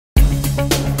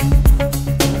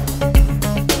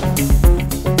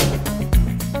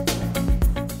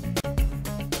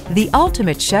The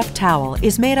Ultimate Chef Towel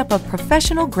is made up of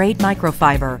professional-grade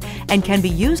microfiber and can be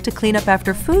used to clean up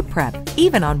after food prep,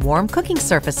 even on warm cooking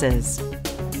surfaces.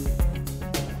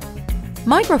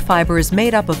 Microfiber is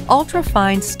made up of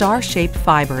ultra-fine star-shaped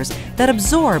fibers that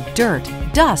absorb dirt,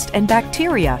 dust, and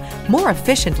bacteria more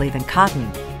efficiently than cotton.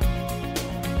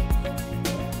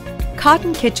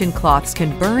 Cotton kitchen cloths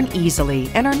can burn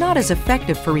easily and are not as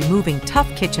effective for removing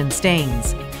tough kitchen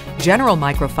stains. General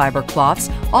microfiber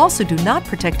cloths also do not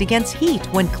protect against heat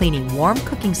when cleaning warm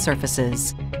cooking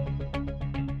surfaces.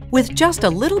 With just a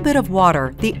little bit of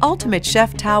water, the Ultimate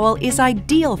Chef Towel is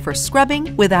ideal for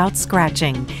scrubbing without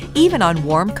scratching, even on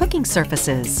warm cooking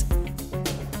surfaces.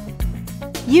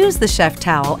 Use the Chef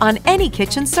Towel on any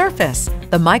kitchen surface.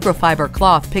 The microfiber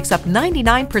cloth picks up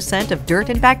 99% of dirt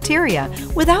and bacteria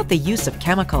without the use of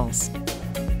chemicals.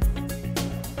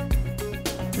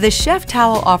 The Chef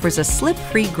Towel offers a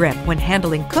slip-free grip when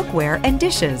handling cookware and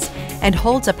dishes and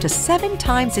holds up to 7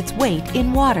 times its weight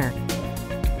in water.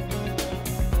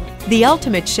 The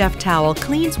Ultimate Chef Towel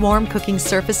cleans warm cooking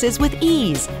surfaces with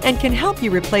ease and can help you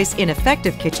replace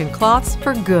ineffective kitchen cloths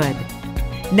for good.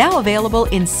 Now available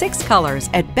in 6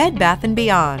 colors at Bed Bath &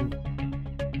 Beyond.